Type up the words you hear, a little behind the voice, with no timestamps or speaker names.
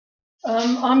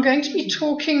I'm going to be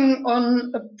talking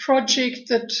on a project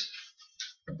that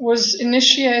was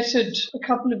initiated a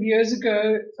couple of years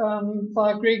ago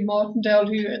by Greg Martindale,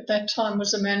 who at that time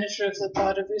was the manager of the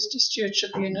Biodiversity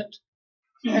Stewardship Unit,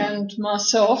 and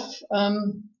myself.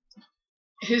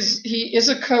 He is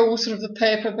a co-author of the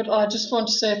paper, but I just want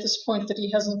to say at this point that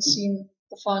he hasn't seen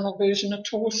the final version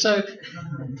at all, so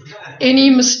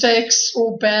any mistakes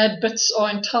or bad bits are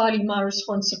entirely my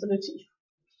responsibility.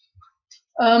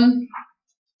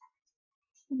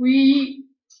 We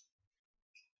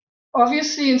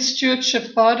obviously in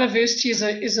stewardship,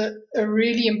 biodiversity is a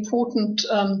really important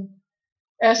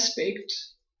aspect,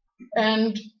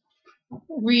 and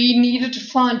we needed to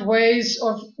find ways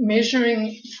of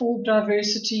measuring Forb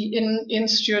diversity in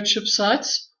stewardship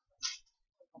sites.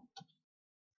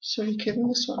 Sorry, Kevin,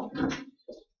 this one.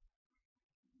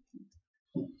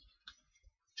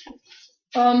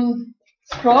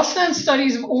 Grassland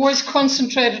studies have always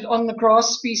concentrated on the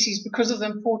grass species because of the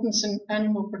importance in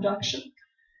animal production.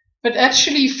 But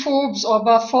actually, forbs are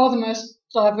by far the most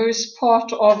diverse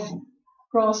part of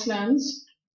grasslands.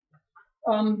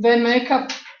 They make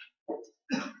up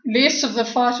less of the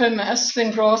phytomass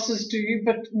than grasses do,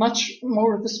 but much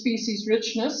more of the species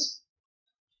richness.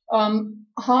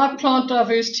 High plant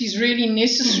diversity is really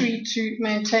necessary to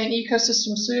maintain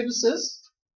ecosystem services.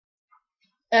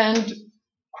 And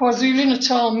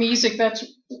KwaZulu-Natal, Mesic, that's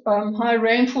high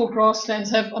rainfall grasslands,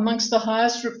 have amongst the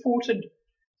highest reported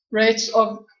rates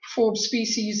of Forb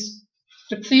species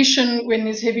depletion when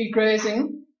there's heavy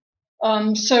grazing.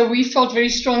 So we felt very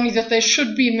strongly that they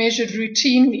should be measured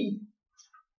routinely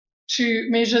to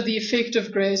measure the effect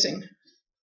of grazing.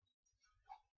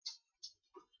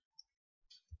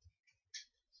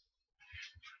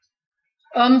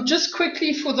 Just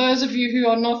quickly, for those of you who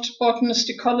are not botanist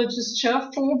ecologists here,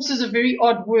 forbs is a very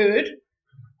odd word,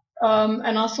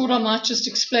 and I thought I might just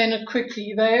explain it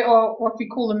quickly. They are what we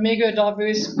call the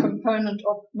megadiverse component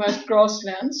of most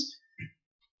grasslands.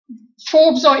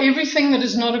 Forbs are everything that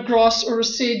is not a grass or a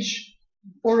sedge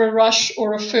or a rush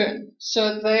or a fern.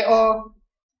 So they are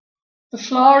the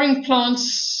flowering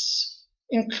plants,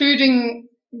 including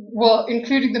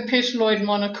the petaloid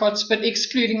monocots, but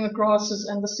excluding the grasses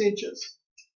and the sedges.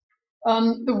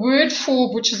 The word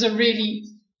forb, which is a really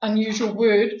unusual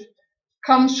word,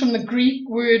 comes from the Greek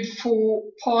word for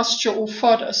pasture or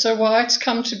fodder. So why it's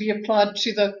come to be applied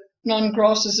to the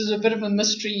non-grasses is a bit of a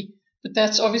mystery, but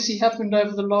that's obviously happened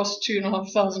over the last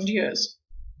 2,500 years.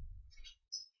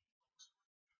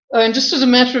 And just as a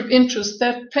matter of interest,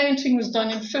 that painting was done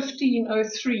in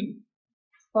 1503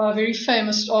 by a very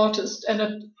famous artist, and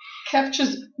it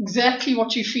captures exactly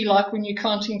what you feel like when you're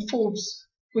counting forbs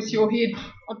with your head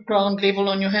at ground level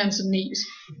on your hands and knees.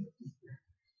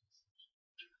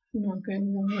 I'm not going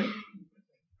the wrong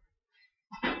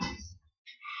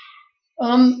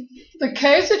way. The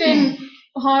KZN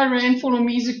high rainfall or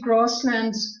mesic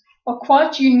grasslands are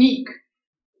quite unique.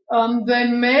 They're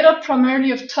made up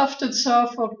primarily of tufted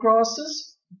sourfeld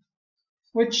grasses,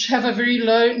 which have a very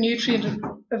low nutrient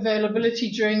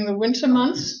availability during the winter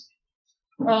months.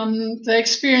 They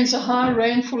experience a high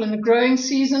rainfall in the growing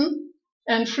season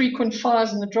and frequent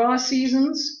fires in the dry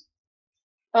seasons.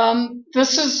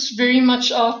 This is very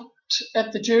much out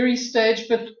at the jury stage,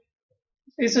 but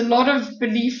there's a lot of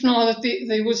belief now that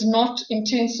there was not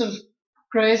intensive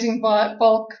grazing by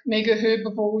bulk mega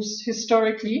herbivores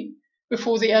historically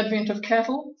before the advent of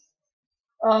cattle.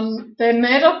 They're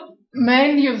made up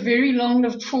mainly of very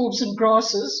long-lived forbs and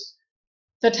grasses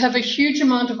that have a huge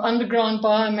amount of underground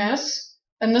biomass,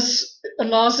 and this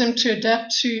allows them to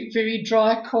adapt to very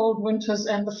dry, cold winters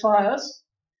and the fires.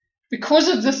 Because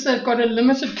of this, they've got a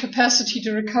limited capacity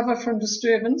to recover from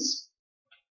disturbance.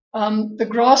 The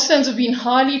grasslands have been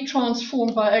highly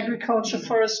transformed by agriculture,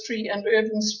 forestry, and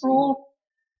urban sprawl.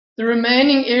 The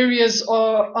remaining areas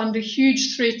are under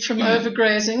huge threat from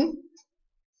overgrazing,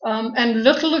 and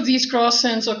little of these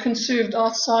grasslands are conserved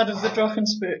outside of the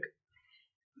Drakensberg.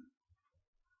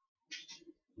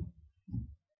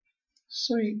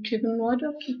 Sorry, Kevin, why do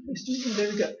I keep this? There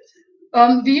we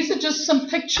go. These are just some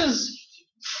pictures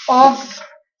of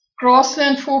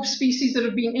grassland forb species that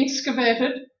have been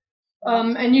excavated,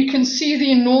 and you can see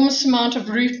the enormous amount of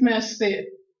root mass there.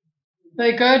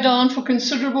 They go down for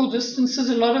considerable distances.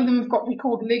 A lot of them have got what we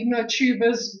call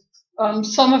lignotubers.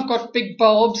 Some have got big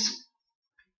bulbs,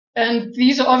 and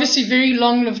these are obviously very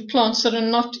long-lived plants that are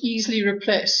not easily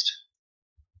replaced.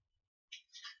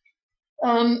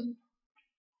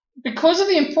 Because of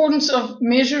the importance of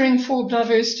measuring forb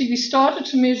diversity, we started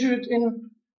to measure it in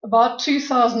about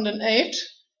 2008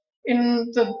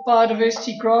 in the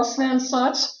biodiversity grassland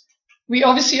sites. We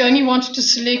obviously only wanted to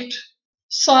select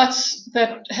sites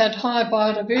that had high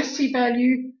biodiversity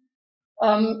value.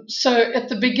 So at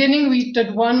the beginning, we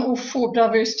did 1 or 4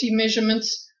 diversity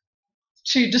measurements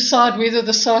to decide whether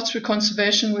the sites were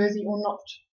conservation worthy or not.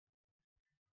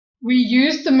 We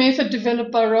used the method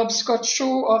developed by Rob Scott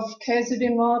Shaw of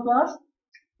KZN Wildlife,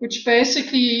 which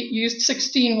basically used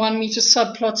 16 1-meter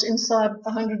subplots inside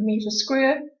 100 meters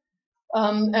square.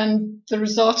 And the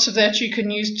results of that you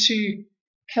can use to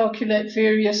calculate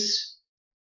various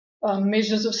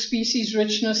measures of species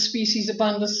richness, species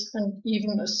abundance, and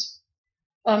evenness.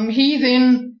 He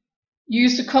then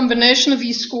used a combination of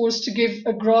these scores to give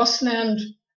a grassland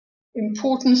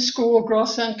importance score,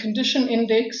 grassland condition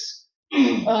index,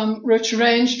 which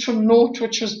ranged from 0,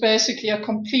 which was basically a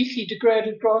completely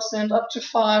degraded grassland, up to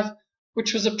 5,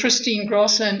 which was a pristine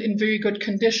grassland in very good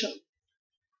condition.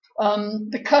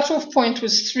 The cutoff point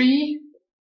was 3.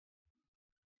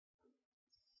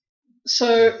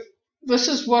 So this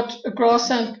is what a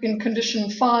grassland in condition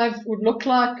 5 would look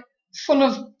like, full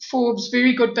of forbs,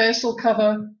 very good basal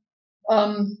cover,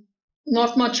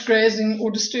 not much grazing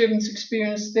or disturbance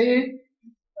experienced there.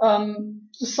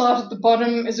 The site at the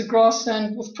bottom is a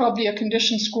grassland with probably a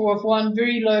condition score of 1,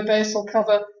 very low basal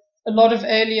cover, a lot of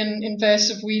alien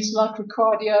invasive weeds like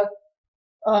Ricardia,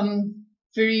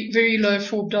 very, very low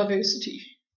forb diversity.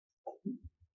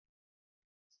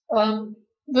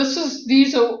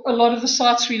 These are a lot of the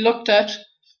sites we looked at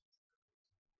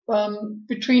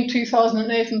between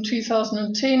 2008 and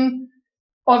 2010.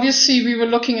 Obviously, we were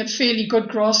looking at fairly good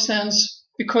grasslands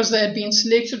because they had been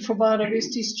selected for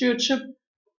biodiversity stewardship.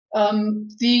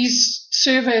 These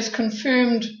surveys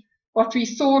confirmed what we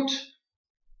thought.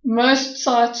 Most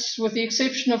sites, with the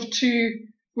exception of 2,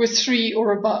 were 3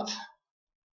 or above.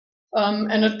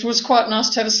 And it was quite nice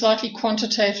to have a slightly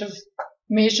quantitative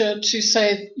measure to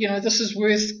say, you know, this is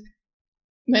worth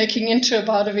making into a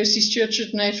biodiversity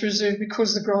stewardship nature reserve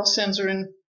because the grasslands are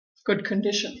in good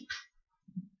condition.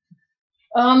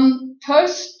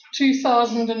 Post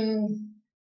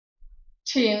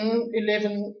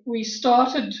 2010-11, we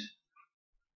started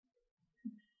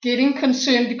getting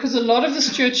concerned because a lot of the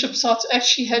stewardship sites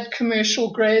actually had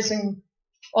commercial grazing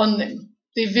on them.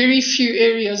 There are very few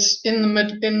areas in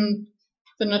the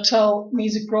Natal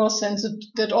Mesic grasslands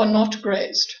that are not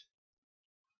grazed.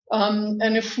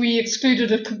 And if we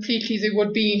excluded it completely, there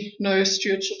would be no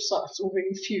stewardship sites, or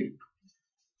very few.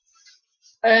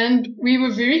 And we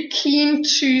were very keen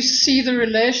to see the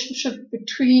relationship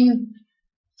between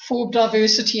forb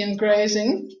diversity and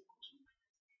grazing.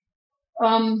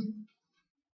 I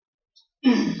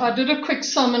did a quick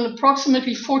sum, and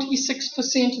approximately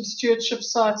 46% of stewardship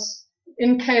sites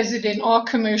in KZN are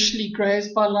commercially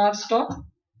grazed by livestock.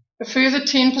 A further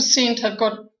 10% have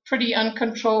got pretty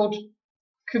uncontrolled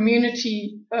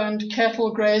community-owned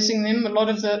cattle grazing them, a lot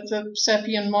of the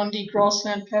Sapi and Mondi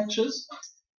grassland patches.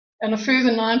 And a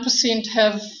further 9%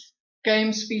 have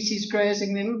game species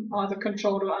grazing them, either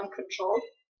controlled or uncontrolled.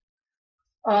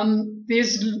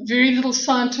 There's very little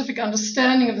scientific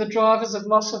understanding of the drivers of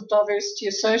loss of diversity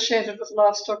associated with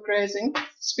livestock grazing,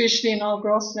 especially in our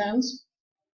grasslands.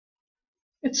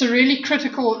 It's a really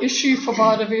critical issue for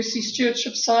biodiversity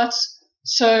stewardship sites.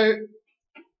 So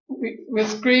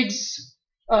with Greg's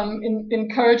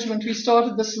encouragement, we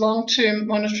started this long-term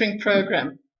monitoring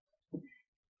program.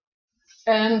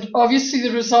 And obviously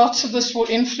the results of this will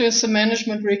influence the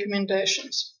management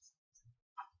recommendations.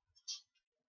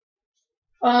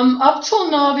 Up till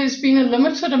now, there's been a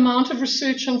limited amount of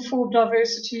research on forb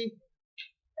diversity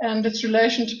and its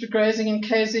relationship to grazing in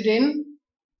KZN.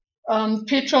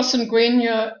 Petros and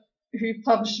Gwenya, who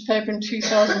published a paper in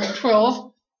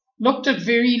 2012, looked at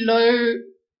very low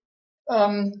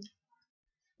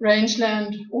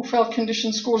rangeland or felt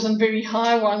condition scores and very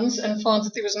high ones, and found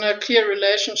that there was no clear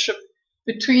relationship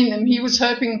between them. He was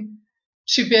hoping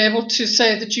to be able to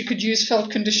say that you could use felt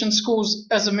condition scores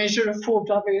as a measure of forb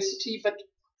diversity, but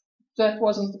that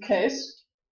wasn't the case.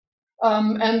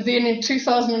 And then in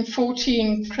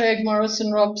 2014, Craig Morris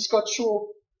and Rob Scott Shaw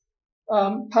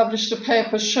published a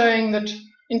paper showing that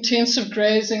intensive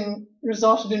grazing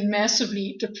resulted in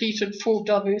massively depleted forb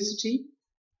diversity.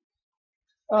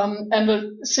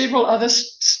 And several other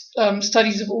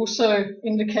studies have also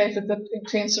indicated that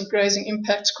intensive grazing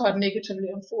impacts quite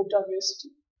negatively on forb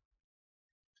diversity.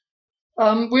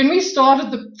 When we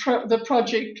started the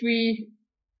project, we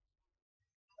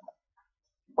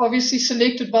obviously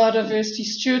selected biodiversity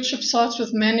stewardship sites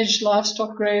with managed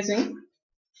livestock grazing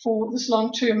for this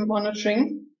long-term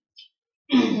monitoring.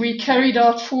 We carried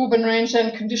out forb and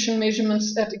rangeland condition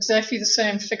measurements at exactly the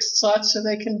same fixed sites so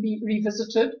they can be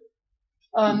revisited.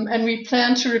 And we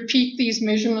plan to repeat these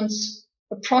measurements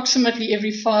approximately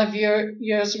every 5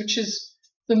 years, which is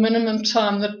the minimum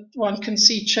time that one can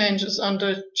see changes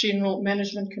under general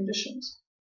management conditions.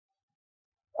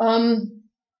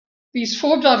 These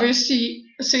Forb diversity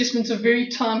assessments are very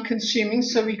time consuming,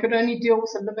 so we could only deal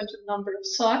with a limited number of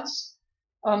sites.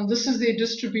 This is their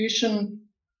distribution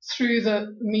through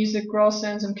the Measured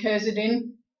grasslands in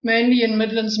KZN, mainly in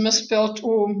Midlands Mistbelt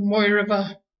or Moy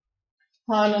River,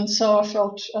 Highland,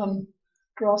 Sourveld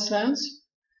grasslands.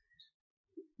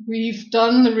 We've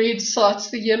done the red sites,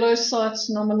 the yellow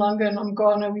sites, Namalanga and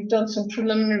Umgana. We've done some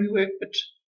preliminary work, but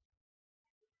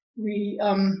we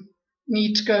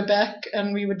need to go back,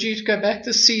 and we were due to go back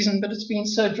this season, but it's been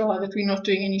so dry that we're not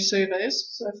doing any surveys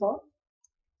so far.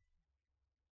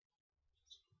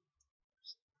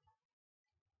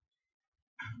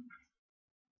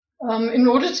 In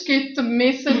order to get the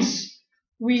methods,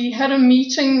 we had a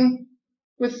meeting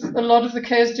with a lot of the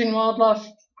KZN wildlife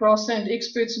grassland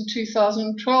experts in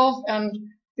 2012, and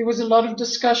there was a lot of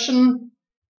discussion.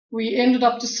 We ended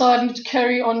up deciding to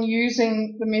carry on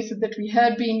using the method that we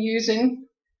had been using.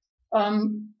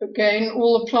 Again,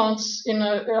 all the plants in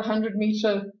a 100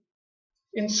 meter,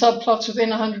 in subplots within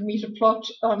a 100 meter plot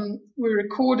were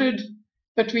recorded,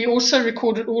 but we also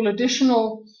recorded all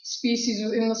additional species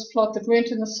within this plot that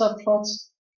weren't in the subplots,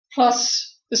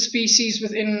 plus the species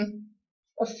within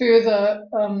a further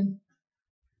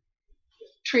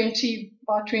 20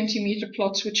 by 20 meter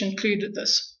plots, which included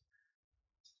this.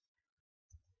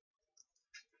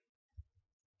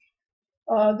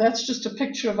 That's just a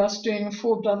picture of us doing a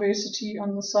Forb diversity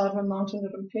on the side of a mountain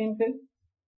at Mpenke.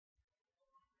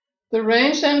 The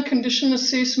rangeland condition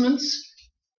assessments,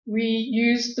 we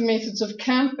used the methods of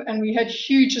camp, and we had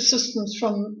huge assistance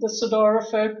from the Sadara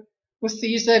folk with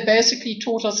these. They basically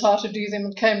taught us how to do them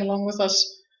and came along with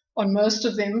us on most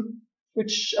of them,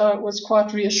 which was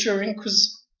quite reassuring,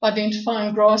 because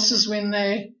identifying grasses when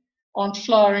they aren't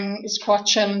flowering is quite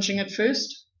challenging at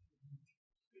first.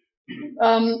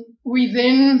 We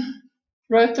then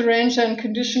wrote the rangeland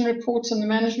condition reports and the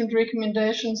management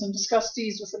recommendations and discussed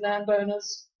these with the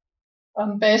landowners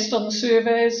based on the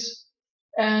surveys.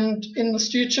 And in the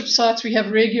stewardship sites, we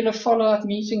have regular follow-up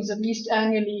meetings, at least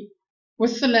annually,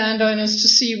 with the landowners to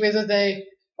see whether they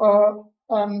are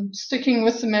sticking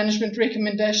with the management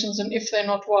recommendations, and if they're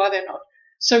not, why they're not.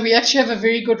 So we actually have a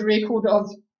very good record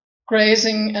of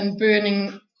grazing and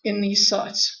burning in these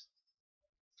sites.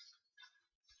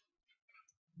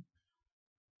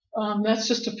 That's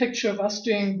just a picture of us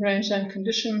doing rangeland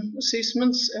condition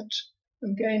assessments at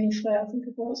Mgani Flay, I think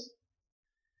it was.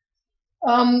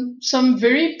 Some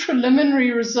very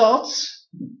preliminary results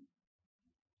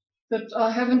that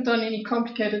I haven't done any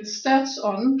complicated stats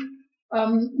on.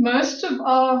 Most of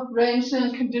our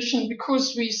rangeland condition,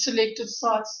 because we selected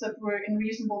sites that were in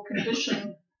reasonable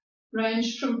condition,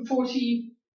 ranged from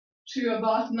 40 to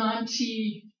about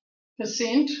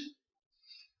 90%.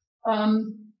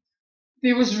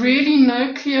 There was really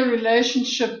no clear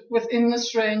relationship within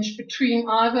this range between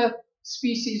either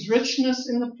species richness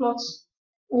in the plots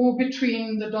or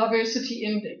between the diversity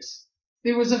index.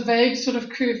 There was a vague sort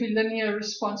of curvilinear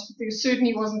response, but there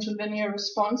certainly wasn't a linear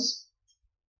response.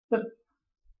 But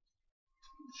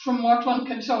from what one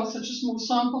can tell, such a small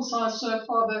sample size so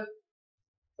far,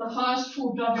 the highest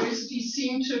Forb diversity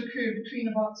seemed to occur between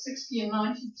about 60 and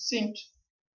 90%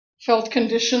 felt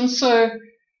conditions. So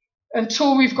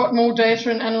until we've got more data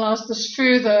and analysed this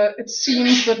further, it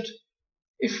seems that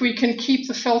if we can keep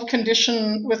the felt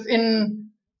condition within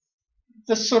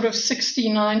the sort of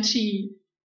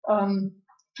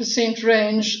 60-90%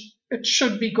 range, it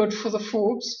should be good for the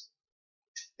Forbs.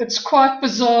 It's quite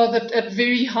bizarre that at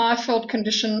very high felt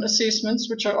condition assessments,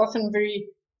 which are often very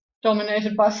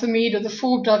dominated by Thermida, the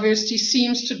Forb diversity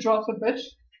seems to drop a bit.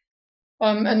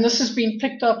 And this has been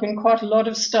picked up in quite a lot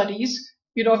of studies.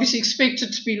 You'd obviously expect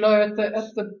it to be low at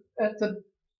the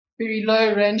very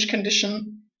low range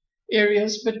condition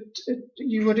areas, but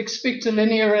you would expect a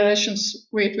linear relations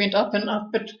where it went up and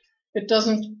up, but it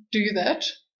doesn't do that.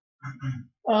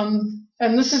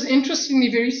 And this is interestingly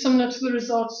very similar to the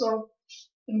results of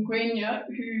Ngwenya,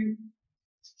 who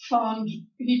found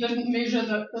he didn't measure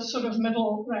the sort of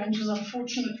middle ranges,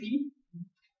 unfortunately,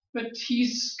 but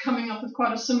he's coming up with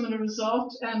quite a similar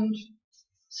result. And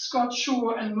Scott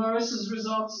Shaw and Morris's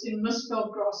results in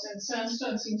Mistbelt grass and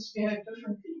sandstone seems to behave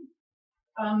differently,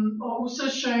 are also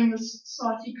showing this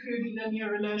slightly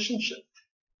curvilinear relationship.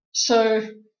 So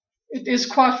it is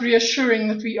quite reassuring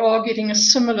that we are getting a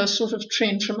similar sort of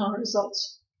trend from our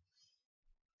results.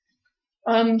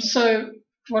 So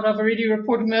what I've already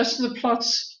reported, most of the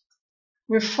plots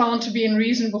were found to be in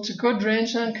reasonable to good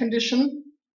rangeland condition.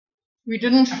 We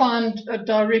didn't find a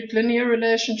direct linear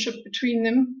relationship between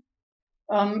them.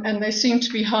 and they seem to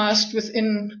be highest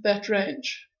within that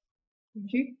range.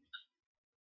 Thank you.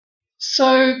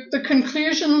 So the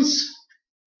conclusions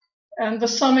and the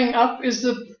summing up is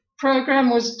the program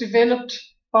was developed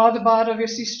by the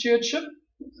Biodiversity Stewardship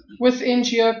with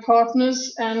NGO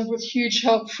partners and with huge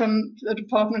help from the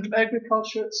Department of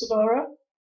Agriculture at Sadara.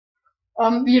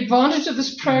 The advantage of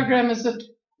this program is that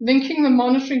linking the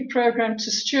monitoring program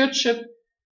to stewardship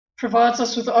provides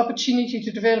us with the opportunity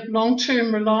to develop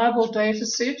long-term reliable data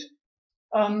set,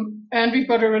 and we've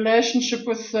got a relationship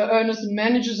with the owners and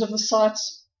managers of the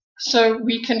sites, so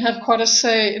we can have quite a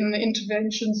say in the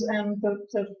interventions and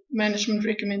the management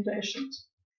recommendations.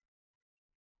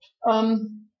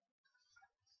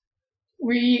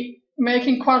 We're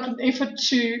making quite an effort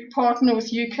to partner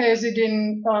with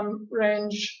UKZN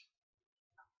range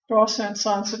grassland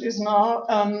science it is now,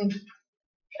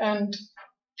 and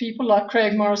people like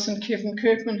Craig Morris and Kevin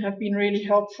Kirkman have been really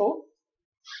helpful.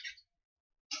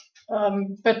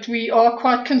 But we are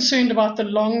quite concerned about the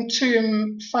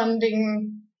long-term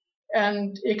funding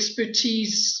and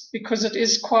expertise, because it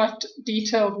is quite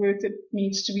detailed work that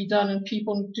needs to be done, and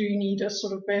people do need a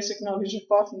sort of basic knowledge of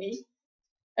botany.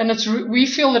 And we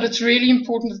feel that it's really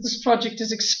important that this project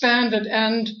is expanded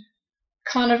and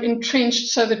kind of entrenched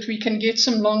so that we can get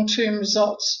some long-term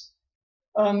results.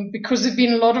 Because there have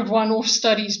been a lot of one-off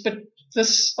studies, but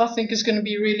this, I think, is going to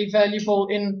be really valuable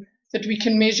in that we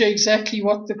can measure exactly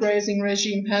what the grazing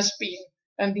regime has been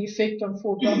and the effect on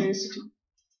forb diversity.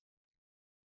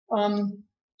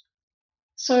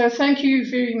 So thank you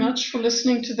very much for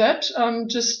listening to that.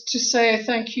 Just to say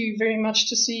thank you very much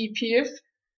to CEPF,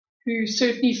 who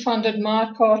certainly funded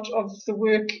my part of the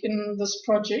work in this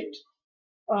project.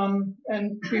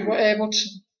 And we were able to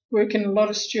work in a lot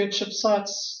of stewardship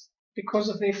sites because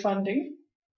of their funding.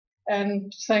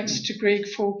 And thanks to Greg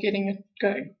for getting it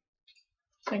going.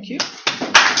 Thank you.